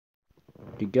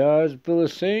Hey guys,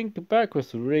 Vilisink back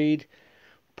with the raid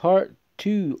part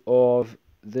 2 of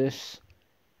this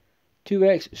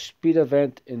 2x speed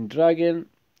event in Dragon,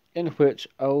 in which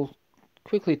I'll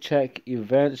quickly check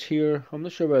events here. I'm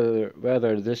not sure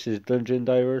whether this is Dungeon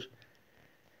Divers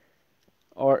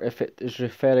or if it is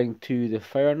referring to the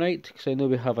Fire Knight, because I know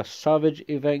we have a Savage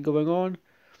event going on.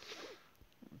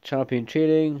 Champion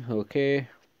Trading, okay.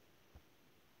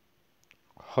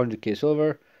 100k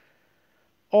silver.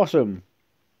 Awesome.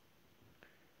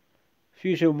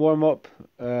 Fusion warm-up.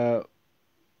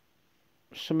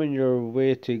 Summon your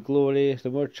way to glory.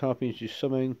 The more champions you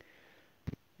summon,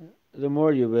 the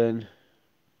more you win.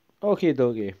 Okay,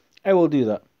 dokie. I will do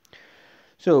that.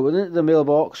 So, within the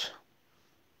mailbox,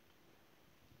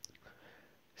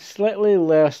 slightly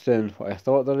less than what I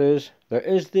thought there is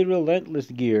the Relentless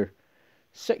gear.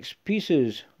 6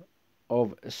 pieces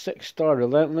of 6-star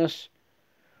Relentless.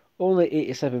 Only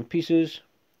 87 pieces.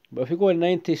 But if we go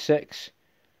 96,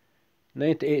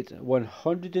 98,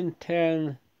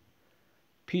 110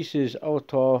 pieces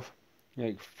out of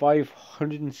like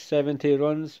 570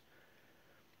 runs.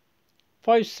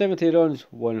 570 runs,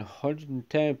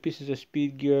 110 pieces of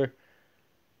speed gear.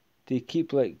 They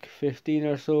keep like 15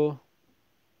 or so.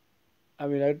 I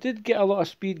mean, I did get a lot of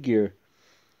speed gear.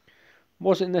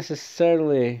 Wasn't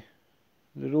necessarily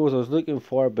the roles I was looking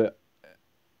for, but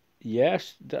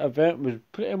yes, the event was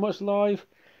pretty much live.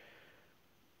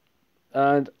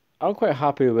 And I'm quite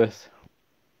happy with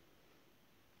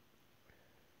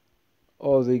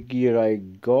all the gear I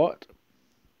got,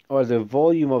 or the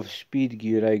volume of speed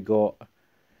gear I got,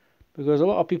 because a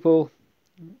lot of people,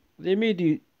 they may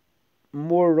do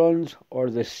more runs or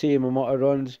the same amount of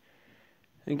runs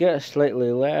and get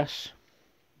slightly less.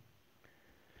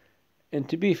 And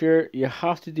to be fair, you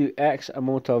have to do X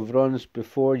amount of runs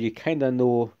before you kind of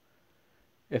know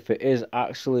if it is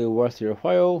actually worth your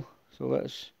while. So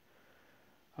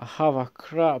I have a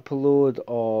crap load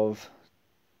of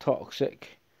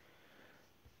toxic,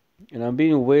 and I'm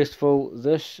being wasteful.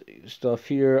 This stuff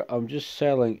here, I'm just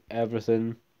selling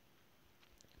everything.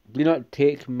 Do not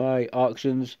take my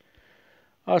auctions.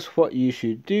 That's what you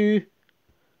should do.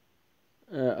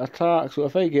 Attack, so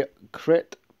if I get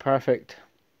crit, perfect.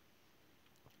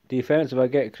 Defense, if I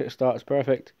get crit stats,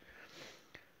 perfect.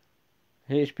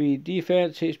 HP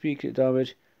defense, HP crit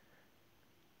damage.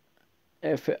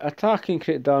 If attacking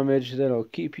crit damage, then I'll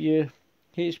keep you.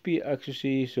 HP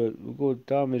accuracy, so we'll go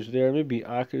damage there, maybe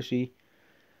accuracy.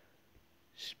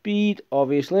 Speed,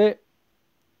 obviously.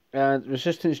 And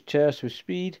resistance chest with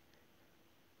speed.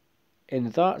 In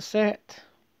that set.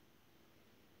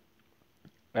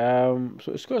 So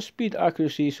it's got speed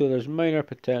accuracy, so there's minor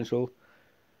potential.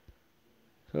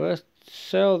 So let's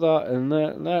sell that, and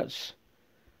let's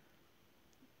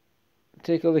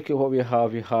take a look at what we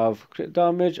have. We have crit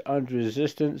damage and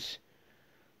resistance.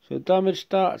 So damage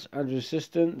stats and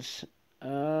resistance.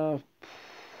 It's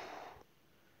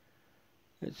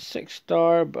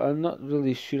 6-star, but I'm not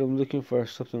really sure. I'm looking for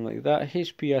something like that.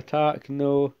 HP attack,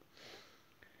 no.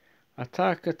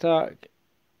 Attack,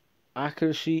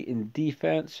 accuracy and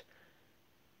defense.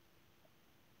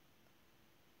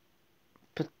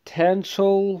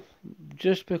 Potential,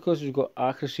 just because we've got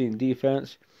accuracy and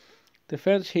defense.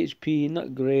 Defense HP,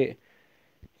 not great.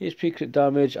 HP crit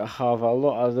damage, I have a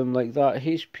lot of them like that.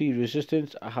 HP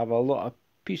resistance, I have a lot of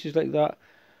pieces like that.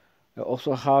 I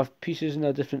also have pieces in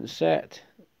a different set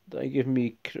that give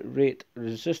me crit rate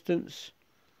resistance.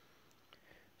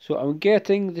 So I'm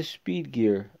getting the speed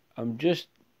gear. I'm just,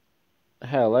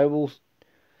 hell, I will,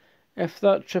 if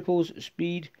that triples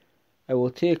speed, I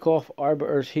will take off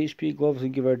Arbiter's HP gloves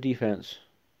and give her defense.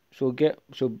 So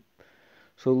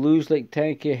lose like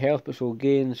 10k health, but she'll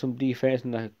gain some defense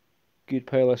and a good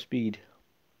pile of speed.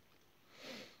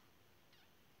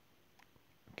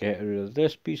 Get rid of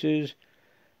this pieces.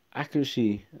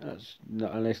 Accuracy, that's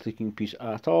not a nice looking piece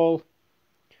at all.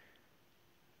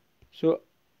 So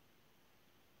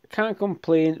can't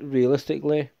complain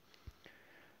realistically.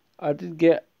 I did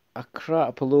get a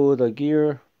crap load of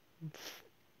gear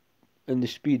in the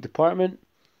speed department.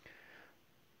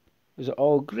 Is it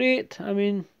all great? I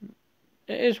mean,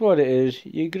 it is what it is.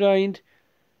 You grind,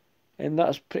 and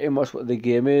that's pretty much what the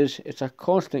game is. It's a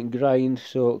constant grind,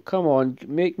 so come on,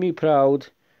 make me proud.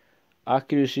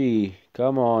 Accuracy,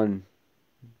 come on.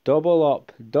 Double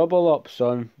up,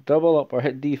 son. Double up or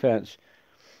hit defense.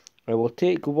 I will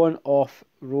take one off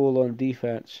roll on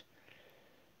defense.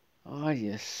 Oh,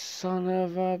 you son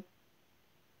of a...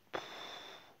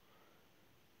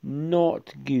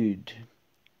 Not good.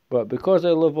 But because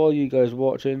I love all you guys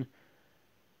watching,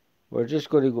 we're just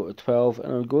going to go to 12,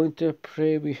 and I'm going to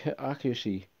pray we hit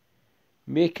accuracy.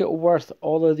 Make it worth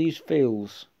all of these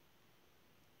fails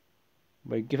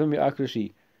by giving me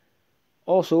accuracy.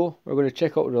 Also, we're going to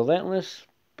check out Relentless,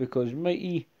 because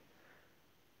Mighty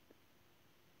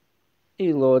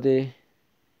Elodie,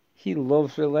 he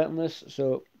loves Relentless,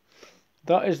 so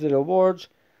that is the rewards.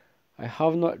 I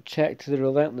have not checked the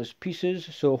Relentless pieces,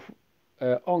 so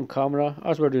on camera,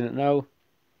 as we're doing it now,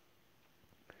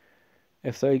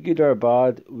 if they're good or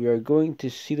bad, we are going to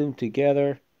see them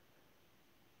together.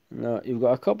 Now, you've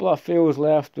got a couple of fails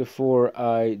left before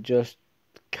I just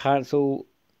cancel,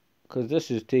 because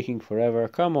this is taking forever.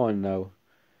 Come on now.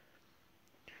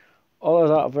 All of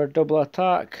that for double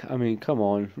attack. I mean, come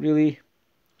on, really?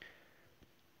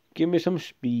 Give me some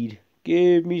speed.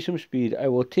 Give me some speed. I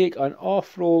will take an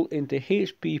off roll into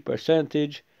HP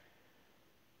percentage.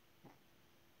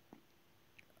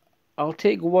 I'll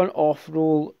take one off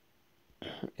roll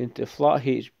into flat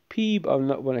HP, but I'm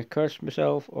not going to curse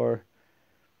myself or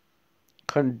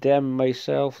condemn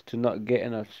myself to not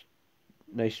getting a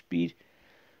nice speed.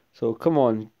 So come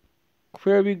on,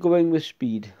 where are we going with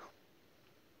speed?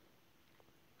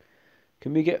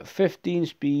 Can we get 15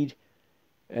 speed?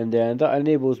 And then that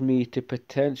enables me to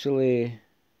potentially...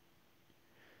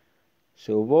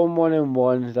 So 1, 1 and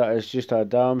 1, that is just a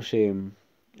damn shame.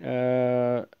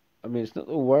 I mean, it's not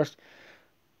the worst.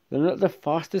 They're not the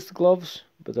fastest gloves,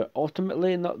 but they're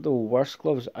ultimately not the worst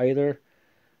gloves either.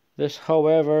 This,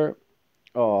 however,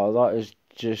 oh, that is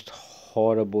just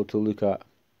horrible to look at.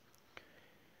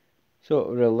 So,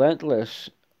 Relentless,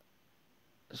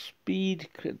 speed,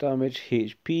 crit damage,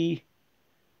 HP.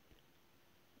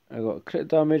 I got crit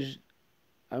damage.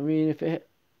 I mean, if it...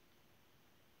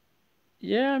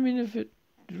 Yeah, I mean, if it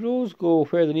rolls go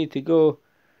where they need to go,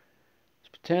 it's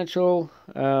potential.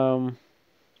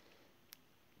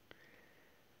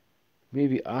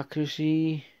 Maybe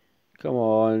accuracy. Come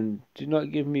on, do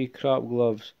not give me crap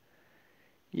gloves.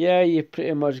 Yeah, you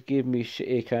pretty much gave me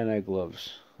shitty kind of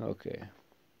gloves. Okay.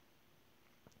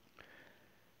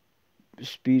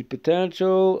 Speed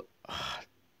potential.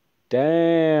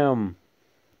 Damn.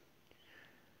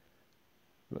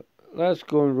 Let's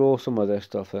go and roll some of this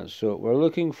stuff then. So we're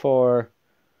looking for,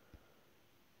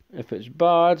 if it's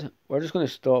bad, we're just going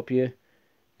to stop you.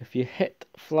 If you hit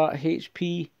flat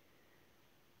HP,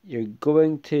 you're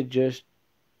going to just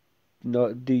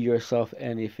not do yourself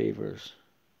any favors.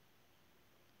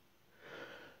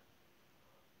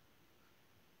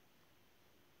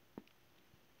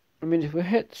 I mean, if we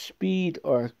hit speed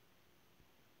or...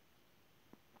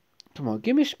 Come on,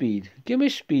 give me speed. Give me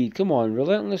speed. Come on,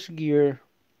 Relentless Gear.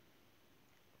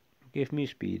 Give me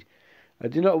speed. I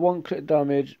do not want crit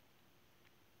damage.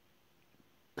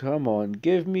 Come on,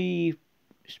 give me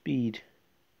speed.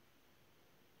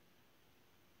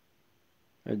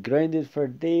 I grinded for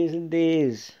days and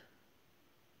days.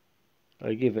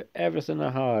 I gave it everything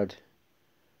I had.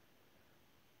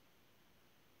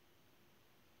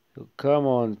 So come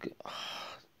on.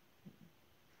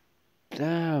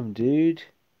 Damn, dude.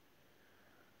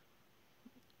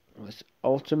 It's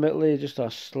ultimately just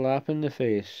a slap in the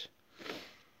face.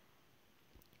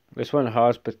 This one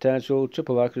has potential,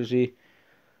 triple accuracy,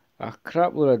 a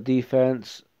crap load of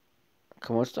defense.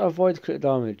 Come on, just avoid crit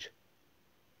damage.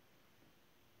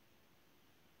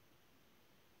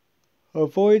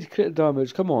 Avoid crit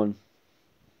damage, come on.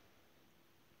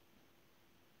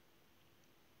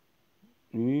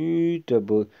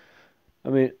 Double. I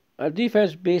mean, a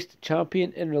defense-based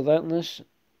champion in Relentless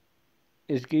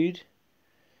is good.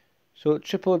 So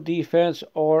triple defense,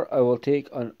 or I will take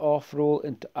an off roll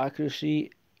into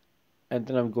accuracy, and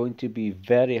then I'm going to be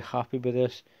very happy with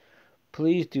this.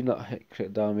 Please do not hit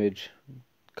crit damage.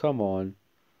 Come on.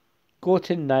 Go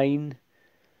to 9.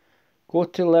 Go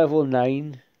to level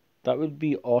 9. That would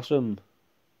be awesome.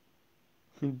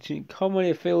 How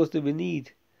many fails do we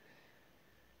need?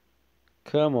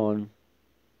 Come on.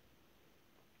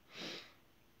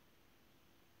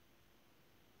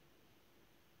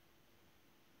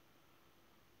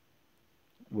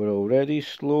 We're already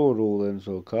slow rolling,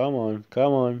 so come on,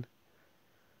 come on.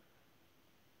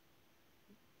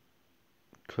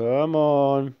 Come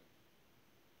on.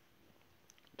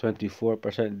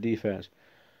 24% defense.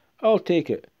 I'll take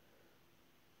it.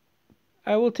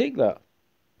 I will take that.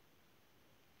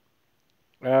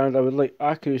 And I would like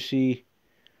accuracy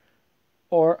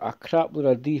or a crap load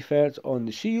of defense on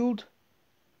the shield.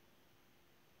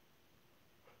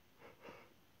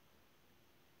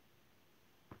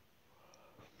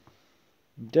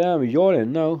 Damn,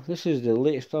 yawning now. This is the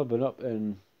latest I've been up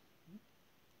in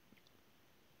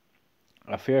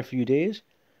a fair few days.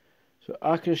 So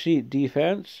accuracy,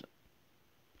 defense.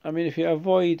 I mean, if you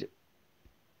avoid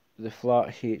the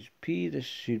flat HP, this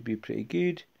should be pretty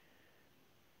good.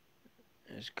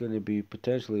 it's going to be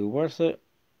potentially worth it.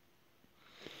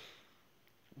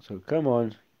 So come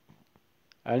on.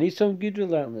 I need some good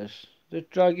Relentless. This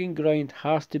dragon grind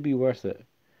has to be worth it.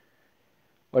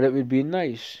 Or it would be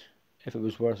nice if it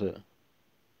was worth it.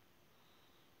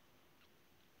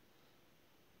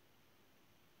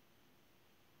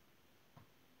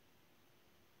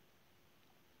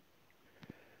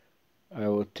 I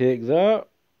will take that.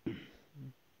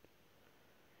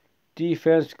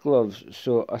 Defense gloves.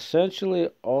 So essentially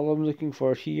all I'm looking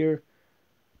for here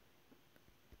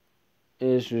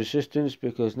is resistance,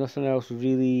 because nothing else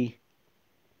really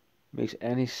makes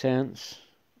any sense.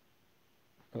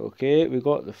 Okay, we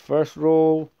got the first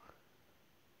roll.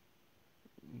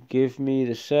 Give me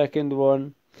the second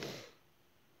one.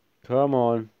 Come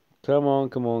on. Come on,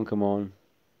 come on, come on.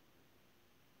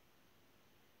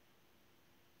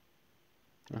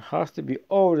 It has to be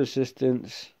all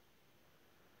resistance.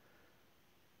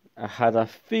 I had a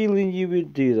feeling you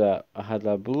would do that. I had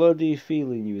a bloody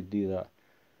feeling you would do that.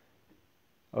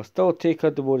 I'll still take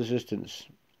out the more resistance.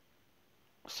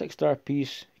 6-star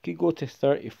piece. You could go to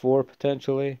 34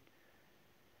 potentially.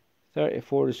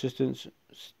 34 resistance.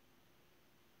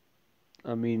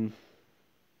 I mean,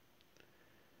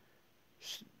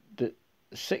 the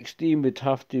 16 would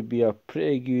have to be a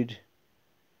pretty good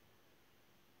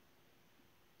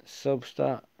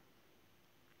substat.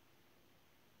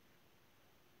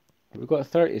 We've got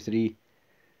 33.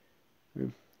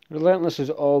 Relentless is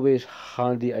always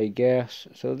handy, I guess.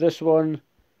 So this one,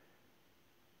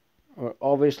 we're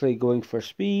obviously going for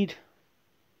speed.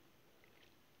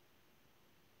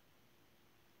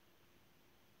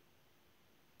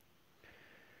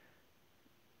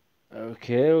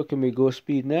 Okay, well, can we go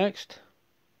speed next?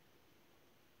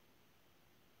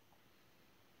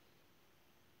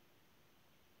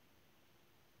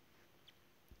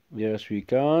 Yes, we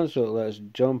can. So let's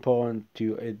jump on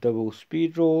to a double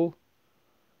speed roll.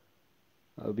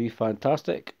 That'll be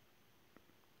fantastic.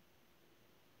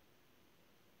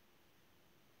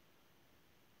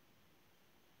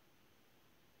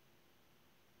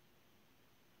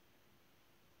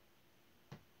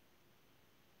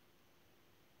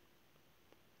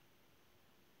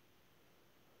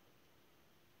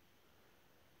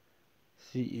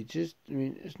 See, I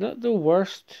mean, it's not the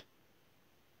worst.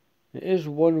 It is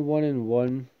 1, 1, and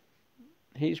 1.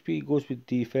 HP goes with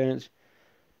defense.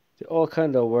 They all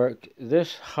kind of work.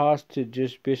 This has to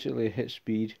just basically hit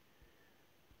speed.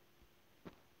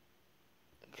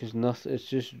 Because nothing, it's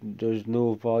just, there's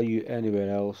no value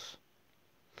anywhere else.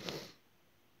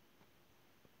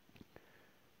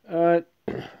 And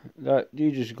that,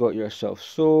 you just got yourself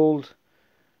sold.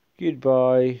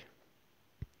 Goodbye.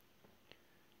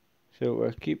 So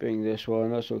we're keeping this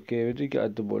one, that's okay. We did get a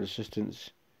double resistance.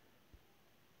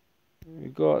 We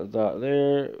got that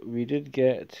there. We did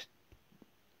get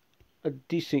a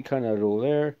decent kind of roll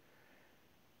there.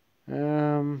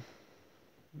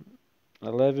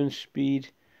 11 speed.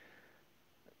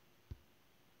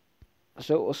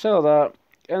 So we'll sell that,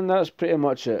 and that's pretty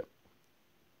much it.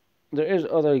 There is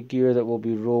other gear that will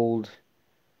be rolled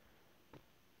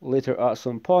later at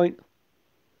some point.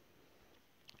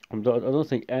 I don't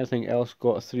think anything else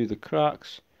got through the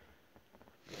cracks.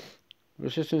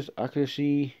 Resistance,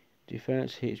 accuracy,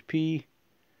 defense, HP.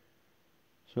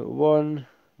 So 1,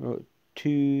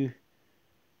 2,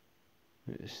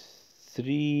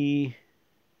 3.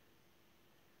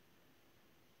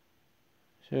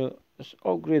 So let's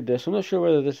upgrade this. I'm not sure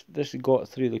whether this got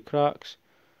through the cracks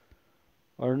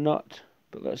or not,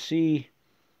 but let's see.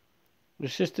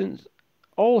 Resistance,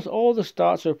 all the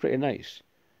stats are pretty nice.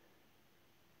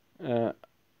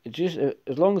 Just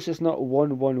as long as it's not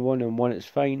 1, 1, 1, and 1, it's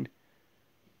fine.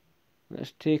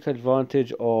 Let's take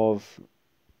advantage of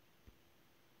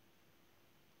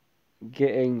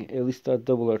getting at least a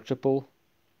double or triple.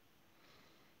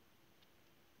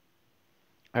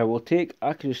 I will take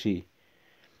accuracy.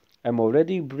 I'm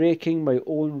already breaking my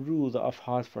own rule that I've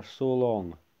had for so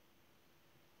long.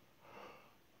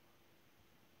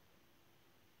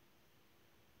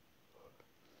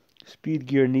 Speed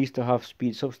gear needs to have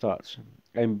speed substats.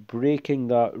 I'm breaking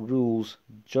that rules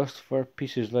just for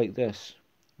pieces like this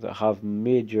that have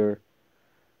major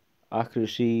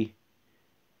accuracy,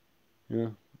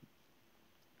 or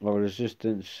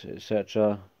resistance,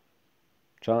 etc.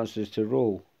 chances to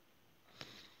roll.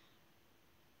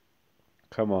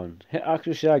 Come on, hit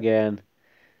accuracy again.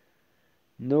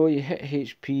 No, you hit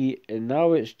HP, and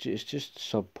now it's just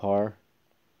subpar.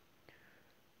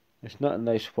 It's not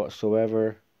nice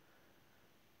whatsoever.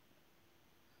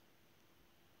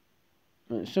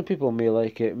 Some people may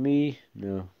like it, me,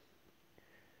 no.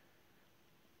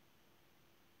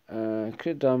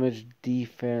 Crit damage,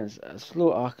 defense,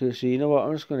 slow accuracy. You know what?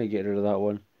 I'm just going to get rid of that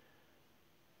one.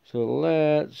 So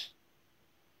we're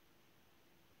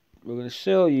going to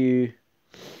sell you.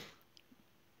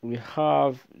 We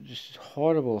have just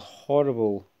horrible,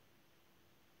 horrible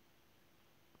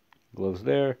gloves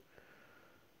there.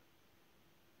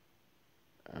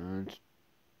 And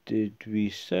did we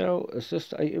sell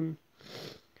assist item?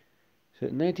 So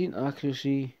 19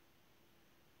 accuracy.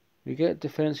 We get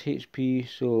defense HP,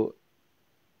 so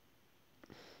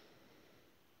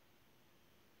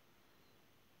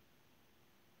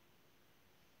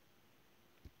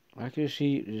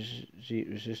accuracy,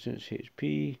 resistance,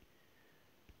 HP.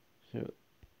 So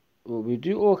well, we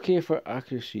do okay for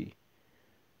accuracy.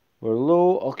 We're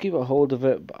low. I'll keep a hold of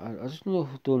it, but I just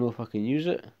don't know if I can use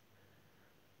it.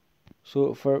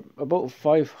 So for about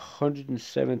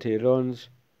 570 runs,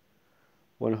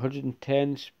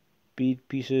 110 speed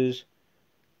pieces,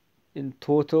 in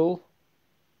total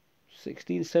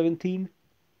 16, 17.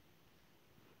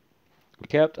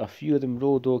 Kept a few of them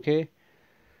rolled okay.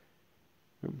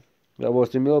 That was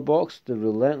the mailbox, the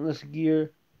Relentless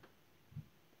gear.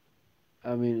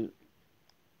 I mean,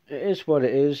 it is what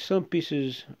it is. Some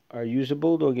pieces are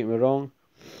usable, don't get me wrong.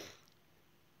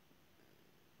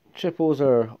 Triples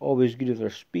are always good with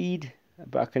their speed,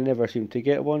 but I can never seem to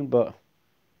get one. But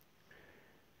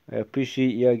I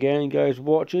appreciate you again, guys,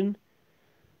 watching.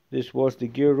 This was the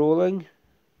gear rolling.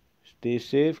 Stay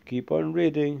safe, keep on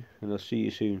raiding, and I'll see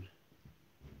you soon.